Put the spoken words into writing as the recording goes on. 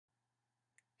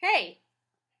Hey,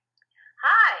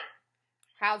 Hi.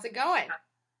 how's it going?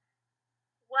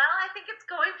 Well, I think it's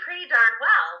going pretty darn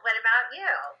well. What about you?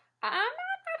 I'm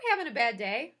not having a bad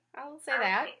day. I'll say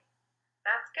that. Okay,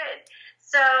 that's good.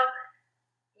 So,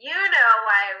 you know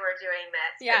why we're doing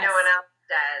this, but Yes. no one else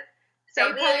does. They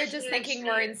we probably have are just huge thinking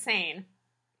we're news. insane,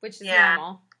 which is Yeah.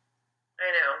 normal. I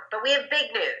know, but we have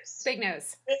big news. Big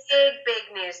news. Big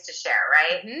news to share,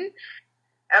 right? hmm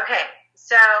Okay,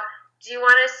 so do you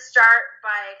want to start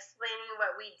by explaining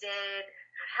what we did?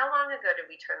 How long ago did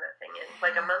we turn that thing in?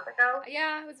 Like a month ago?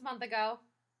 Yeah, it was a month ago.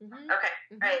 hmm Okay.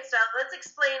 All right. So let's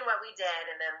explain what we did,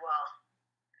 and then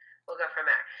we'll go from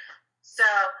there. So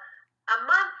a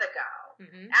month ago,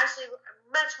 actually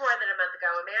much more than a month ago,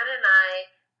 Amanda and I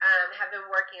have been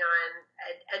working on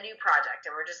a new project,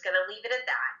 and we're just going to leave it at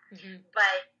that.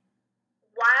 But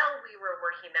while we were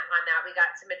working on that, we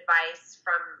got some advice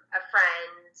from a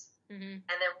friend,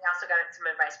 and then we also got some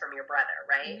advice from your brother,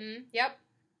 right? Yep.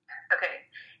 Okay.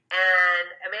 And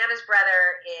Amanda's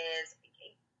brother is.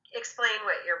 Explain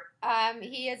what your...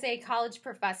 He is a college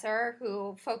professor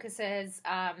who focuses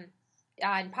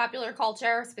on popular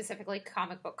culture, specifically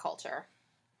comic book culture.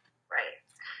 Right.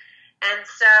 And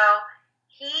so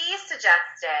he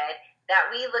suggested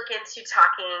that we look into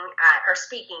talking at, or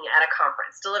speaking at a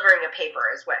conference. Delivering a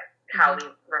paper is how we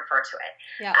refer to it.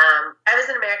 Yeah. I was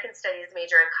an American Studies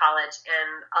major in college,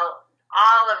 and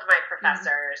all of my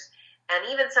professors... And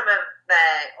even some of the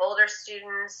older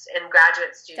students and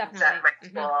graduate students at my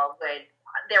school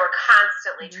they were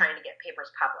constantly trying to get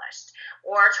papers published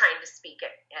or trying to speak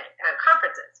at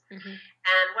conferences.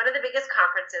 And one of the biggest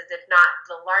conferences, if not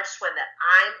the largest one that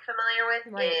I'm familiar with,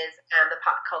 is the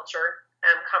Pop Culture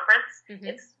Conference.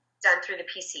 It's done through the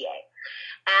PCA.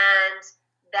 And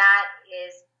that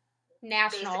is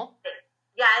national.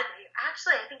 Yeah,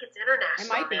 actually, I think it's international.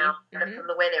 It might be. Now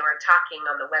from the way they were talking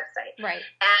on the website. Right.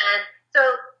 And so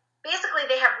basically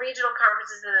they have regional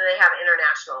conferences and then they have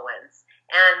international ones.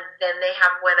 And then they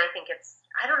have one, I think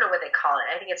I don't know what they call it.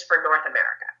 I think it's for North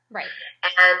America. Right.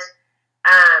 And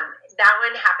that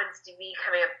one happens to be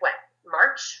coming up,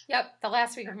 March? Yep, the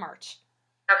last week of March.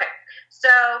 Okay.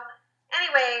 So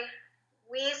anyway,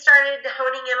 we started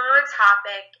honing in on a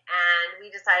topic, and we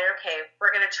decided, okay,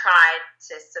 we're going to try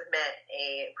to submit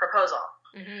a proposal,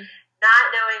 not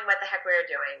knowing what the heck we were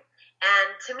doing. And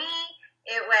to me,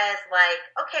 it was like,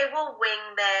 okay, we'll wing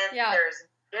this. Yeah. There's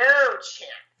no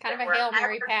chance. Kind of a Hail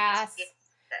Mary pass.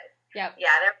 Yep.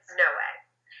 Yeah, there was no way.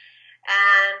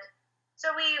 And so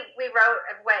we wrote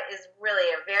what is really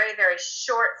a very, very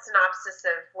short synopsis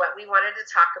of what we wanted to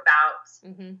talk about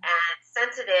and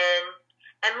sent it in.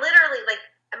 And literally,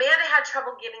 Amanda had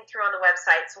trouble getting through on the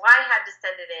website, so I had to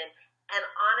send it in. And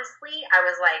honestly, I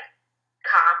was like,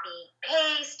 copy,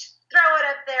 paste, throw it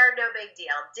up there, no big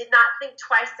deal. Did not think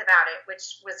twice about it,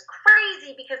 which was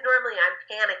crazy because normally I'm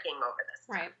panicking over this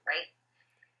stuff, right?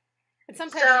 And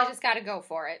sometimes you just got to go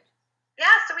for it. Yeah,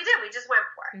 so we did. We just went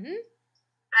for it.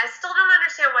 I still don't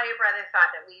understand why your brother thought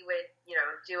that we would,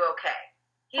 do okay.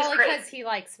 He's Probably crazy. because he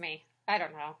likes me. I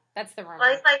don't know. That's the rumor. Well,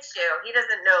 he likes you. He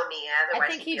doesn't know me. Otherwise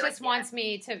I think he just wants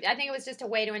me to... I think it was just a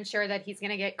way to ensure that he's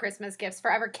going to get Christmas gifts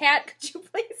forever. Kat, could you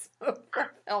please move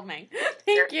for filming?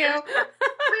 Thank you.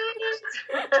 Please.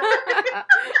 That's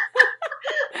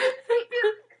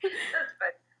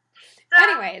fun. So,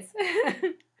 anyways.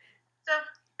 So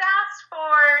fast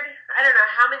forward, I don't know,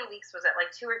 how many weeks was it?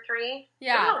 Like 2 or 3?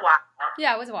 Yeah. It was a while.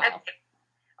 Yeah, it was a while. Okay.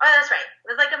 Oh, that's right. It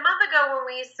was like a month ago when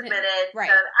we submitted, so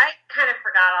I kind of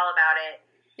forgot all about it.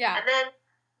 Yeah. And then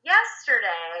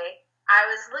yesterday, I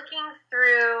was looking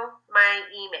through my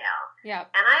email. Yeah.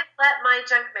 And I let my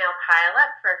junk mail pile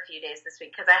up for a few days this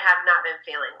week because I have not been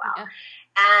feeling well. Yeah.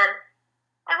 And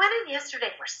I went in yesterday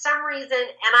for some reason,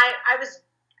 and I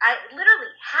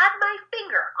literally had my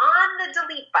finger on the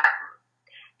delete button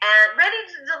and ready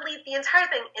to delete the entire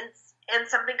thing, and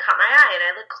something caught my eye, and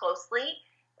I looked closely.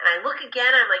 And I look again,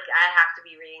 I'm like, I have to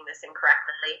be reading this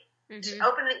incorrectly.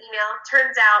 Open the email.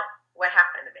 Turns out, what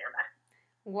happened, Amanda?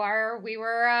 We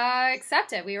were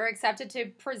accepted. We were accepted to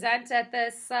present at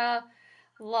this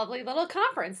lovely little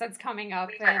conference that's coming up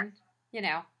in, the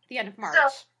end of March. So,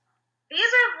 these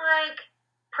are like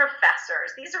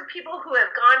professors. These are people who have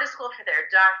gone to school for their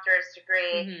doctor's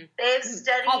degree. They've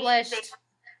studied. Published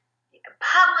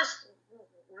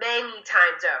many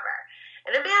times over.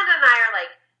 And Amanda and I are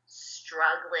like,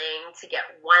 struggling to get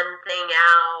one thing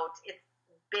out. It's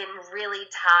been really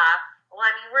tough. Well,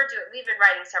 I mean, we've been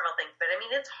writing several things, but I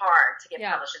mean, it's hard to get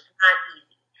published. It's not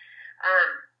easy.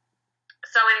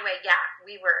 So anyway, yeah,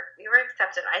 we were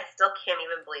accepted. I still can't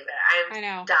even believe it. I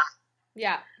know. Done.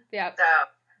 Yeah.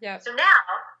 So now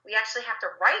we actually have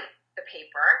to write the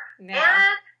paper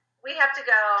and have to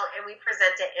go and we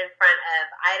present it in front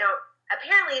of,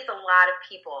 apparently it's a lot of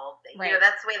people. Right. You know,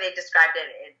 that's the way they described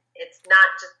it. It's not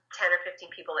just 10 or 15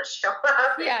 people that show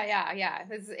up. Yeah.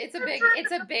 It's a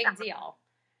big deal.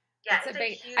 Yeah,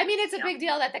 it's a big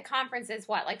deal that the conference is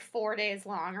like 4 days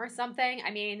long or something. I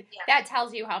mean, that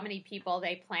tells you how many people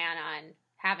they plan on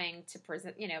having to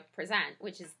present,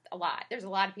 which is a lot. There's a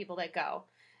lot of people that go.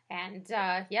 And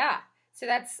so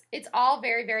it's all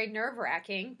very, very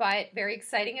nerve-wracking, but very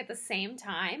exciting at the same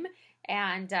time.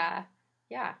 And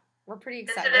we're pretty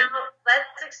excited. And so now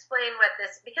let's explain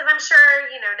because I'm sure,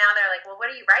 now they're like, well, what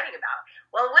are you writing about?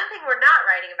 Well, one thing we're not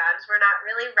writing about is we're not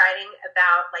really writing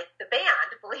about like the band,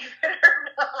 believe it or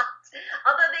not.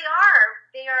 Although they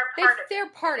are part of it. They're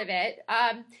part of it.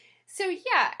 So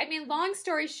yeah, I mean, long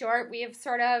story short, we have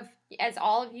sort of, as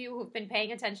all of you who've been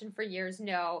paying attention for years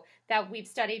know, that we've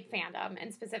studied fandom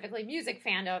and specifically music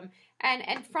fandom.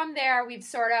 And from there, we've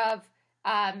sort of,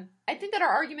 I think that our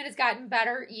argument has gotten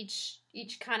better each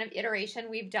kind of iteration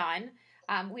we've done.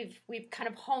 We've kind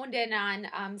of honed in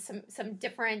on some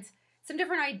different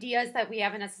ideas that we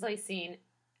haven't necessarily seen,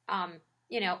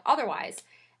 otherwise.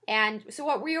 And so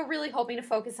what we are really hoping to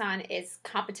focus on is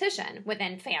competition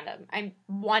within fandom.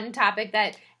 One topic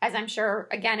that, as I'm sure,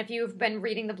 again, if you've been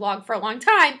reading the blog for a long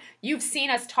time, you've seen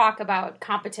us talk about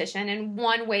competition in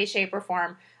one way, shape, or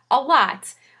form a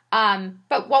lot.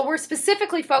 But what we're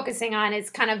specifically focusing on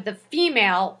is kind of the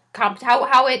female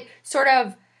how it sort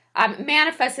of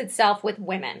manifests itself with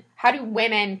women. How do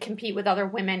women compete with other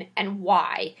women and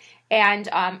why? And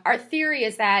our theory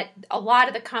is that a lot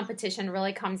of the competition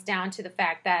really comes down to the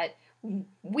fact that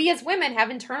we as women have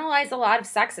internalized a lot of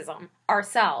sexism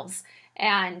ourselves.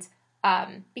 And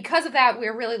because of that,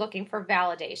 we're really looking for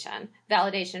validation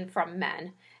from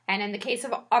men. And in the case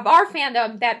of our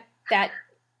fandom, that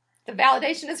the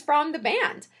validation is from the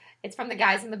band. It's from the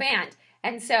guys in the band.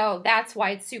 And so that's why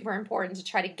it's super important to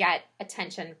try to get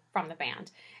attention from the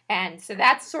band. And so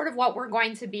that's sort of what we're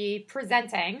going to be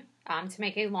presenting, to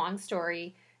make a long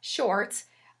story short.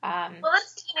 Well,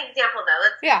 let's take an example, though.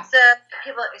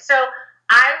 So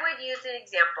I would use an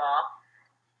example,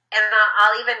 and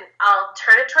I'll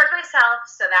turn it towards myself,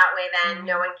 so that way then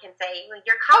no one can say,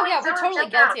 you're calling we're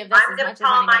totally guilty of this as much as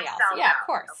anybody else. Yeah, of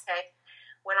course. Okay?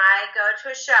 When I go to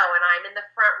a show and I'm in the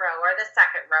front row or the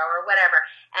second row or whatever,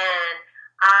 and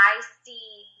I see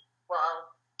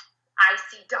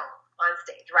Dom on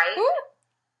stage, right? Ooh.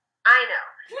 I know.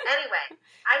 Anyway,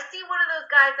 I see one of those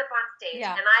guys up on stage,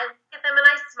 and I look at them and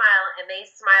I smile, and they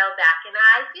smile back, and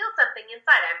I feel something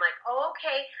inside. I'm like, oh,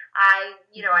 okay. I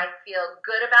feel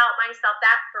good about myself.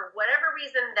 That, for whatever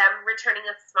reason, them returning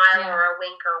a smile or a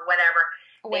wink or whatever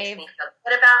makes me feel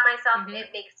good about myself. Mm-hmm.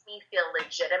 It makes me feel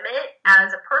legitimate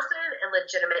as a person and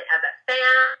legitimate as a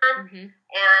fan,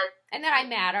 and that I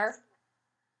matter.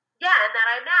 Yeah, and that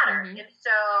I matter. Mm-hmm. And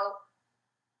so,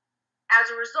 as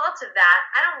a result of that,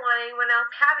 I don't want anyone else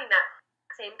having that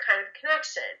same kind of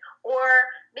connection. Or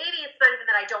maybe it's not even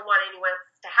that I don't want anyone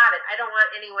else to have it. I don't want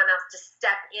anyone else to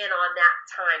step in on that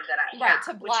time that I have. Right,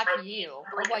 to block you.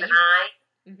 Or what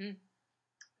you...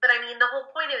 But I mean, the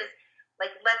whole point of it is,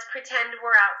 like, let's pretend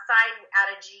we're outside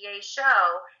at a GA show,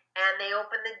 and they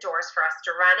open the doors for us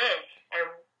to run in. And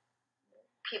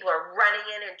people are running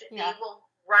in, and they will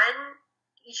run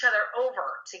each other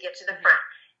over to get to the front.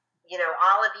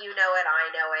 All of you know it, I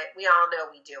know it, we all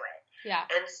know we do it. Yeah.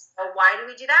 And so why do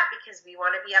we do that? Because we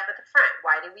want to be up at the front.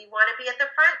 Why do we want to be at the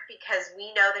front? Because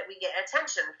we know that we get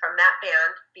attention from that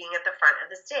band being at the front of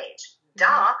the stage.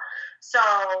 Duh. So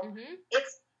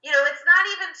it's, it's not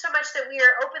even so much that we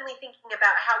are openly thinking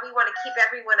about how we want to keep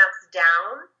everyone else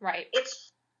down. Right.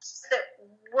 It's just that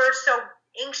we're so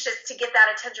anxious to get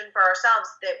that attention for ourselves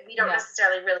that we don't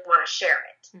necessarily really want to share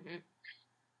it.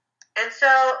 And so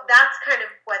that's kind of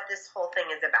what this whole thing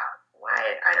is about. Why?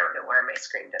 I don't know why my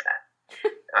screen did that.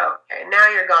 Okay, now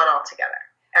you're gone altogether.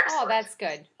 Excellent. Oh, that's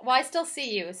good. Well, I still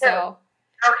see you, so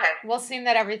okay. We'll assume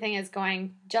that everything is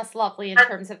going just lovely in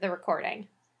terms of the recording.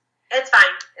 It's fine.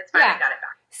 It's fine. Yeah. I got it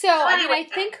back. So anyway,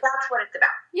 I think that's what it's about.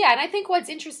 Yeah, and I think what's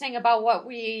interesting about what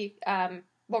we're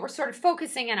sort of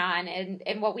focusing in on,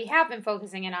 and what we have been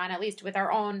focusing in on, at least with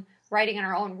our own writing and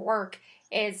our own work,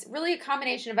 is really a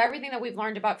combination of everything that we've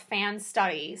learned about fan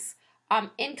studies,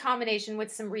 in combination with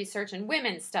some research in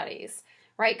women's studies,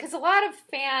 right? Because a lot of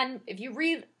if you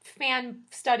read fan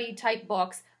study type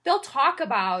books, they'll talk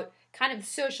about kind of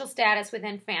social status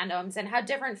within fandoms and how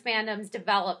different fandoms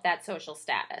develop that social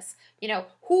status.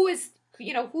 Who's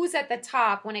at the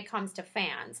top when it comes to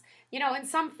fans. In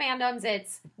some fandoms,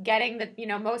 it's getting the,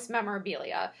 most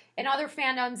memorabilia. In other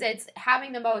fandoms, it's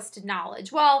having the most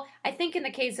knowledge. Well, I think in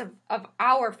the case of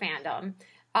our fandom,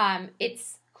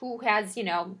 it's who has,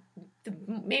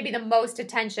 maybe the most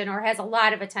attention or has a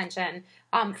lot of attention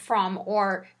from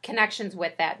or connections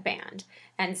with that band.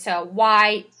 And so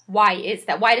why is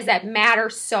that? Why does that matter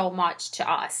so much to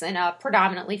us in a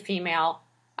predominantly female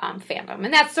fandom?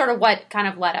 And that's sort of what kind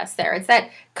of led us there. It's that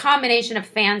combination of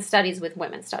fan studies with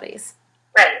women's studies.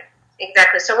 Right,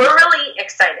 exactly. So we're really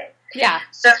excited. Yeah.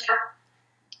 So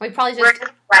we probably just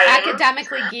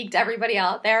academically geeked everybody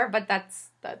out there, but that's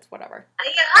whatever.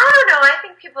 Yeah, I don't know. I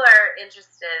think people are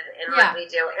interested in what we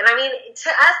do. And I mean, to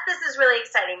us, this is really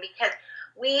exciting because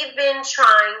we've been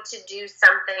trying to do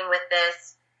something with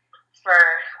this for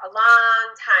a long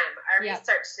time. Our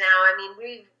research now, I mean,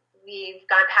 we've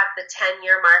gone past the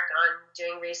 10-year mark on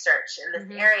doing research in this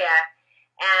area.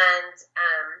 And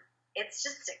it's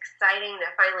just exciting to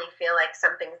finally feel like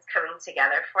something's coming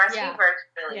together for us. We've worked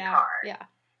really hard. Yeah.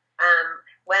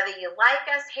 Whether you like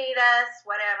us, hate us,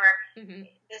 whatever,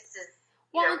 this is,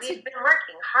 we've been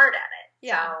working hard at it.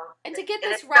 Yeah. So, and to get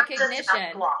this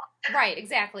recognition. Right,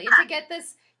 exactly. And to get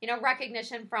this,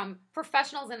 recognition from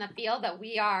professionals in the field that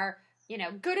we are,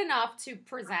 good enough to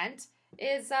present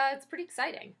is, it's pretty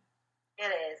exciting.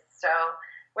 It is. So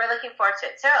we're looking forward to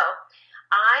it. So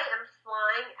I am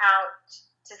flying out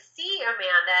to see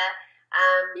Amanda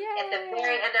at the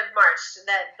very end of March.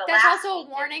 That's also a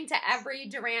warning to every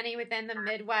Duranie within the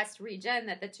Midwest region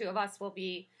that the two of us will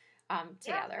be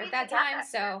together at that time,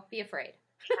 so be afraid.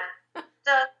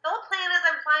 So the whole plan is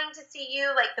I'm flying to see you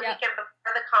like the weekend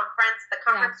before the conference. The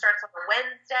conference starts on a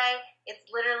Wednesday. It's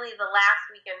literally the last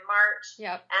week in March.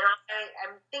 Yep. And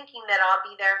I'm thinking that I'll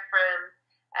be there from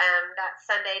that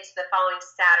Sunday to the following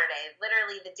Saturday.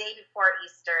 Literally the day before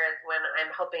Easter is when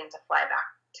I'm hoping to fly back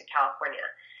to California.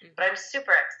 But I'm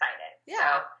super excited. Yeah. So,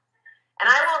 and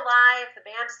I won't lie, if the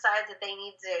band decides that they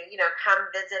need to, come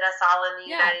visit us all in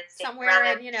the United States. Somewhere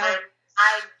in,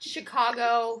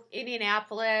 Chicago,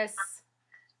 Indianapolis.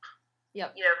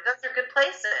 Yep. Those are good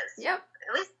places. Yep.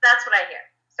 At least that's what I hear.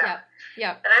 So,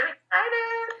 Yep. But I'm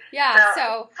excited. Yeah.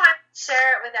 So time to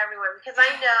share it with everyone because I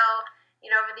know,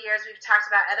 over the years we've talked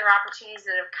about other opportunities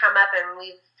that have come up and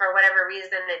for whatever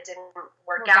reason, it didn't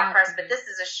work out for us. But this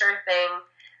is a sure thing.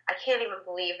 I can't even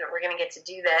believe that we're going to get to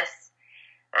do this.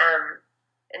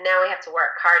 And now we have to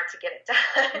work hard to get it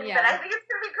done. Yeah. But I think it's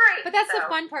going to be great. But that's the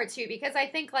fun part, too, because I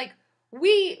think,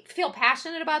 we feel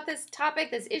passionate about this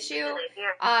topic, this issue.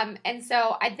 And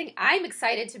so I think I'm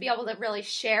excited to be able to really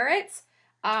share it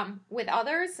with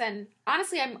others. And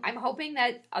honestly, I'm hoping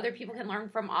that other people can learn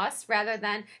from us rather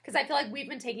than, because I feel like we've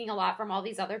been taking a lot from all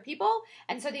these other people.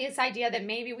 And so this idea that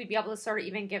maybe we'd be able to sort of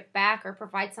even give back or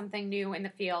provide something new in the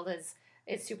field is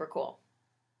super cool.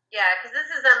 Yeah, because this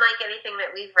is unlike anything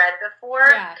that we've read before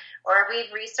or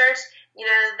we've researched.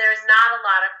 There's not a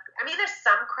lot of, there's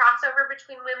some crossover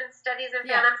between women's studies and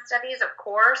fandom studies, of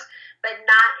course, but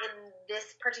not in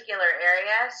this particular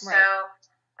area. So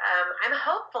I'm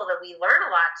hopeful that we learn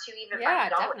a lot, too, even by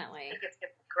going. Definitely. I think it's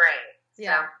going to be great.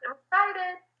 Yeah. So I'm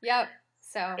excited. Yep.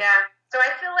 So. Yeah. So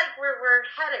I feel like we're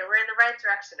headed. We're in the right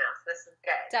direction now, so this is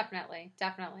good. Definitely.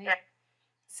 Yeah.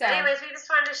 So. Anyways, we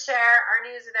just wanted to share our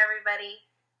news with everybody.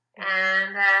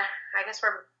 And I guess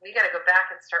we got to go back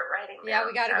and start writing now. Yeah,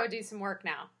 we got to go do some work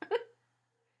now.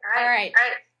 All right. All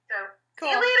right. So cool.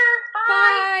 See you later.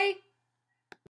 Bye. Bye.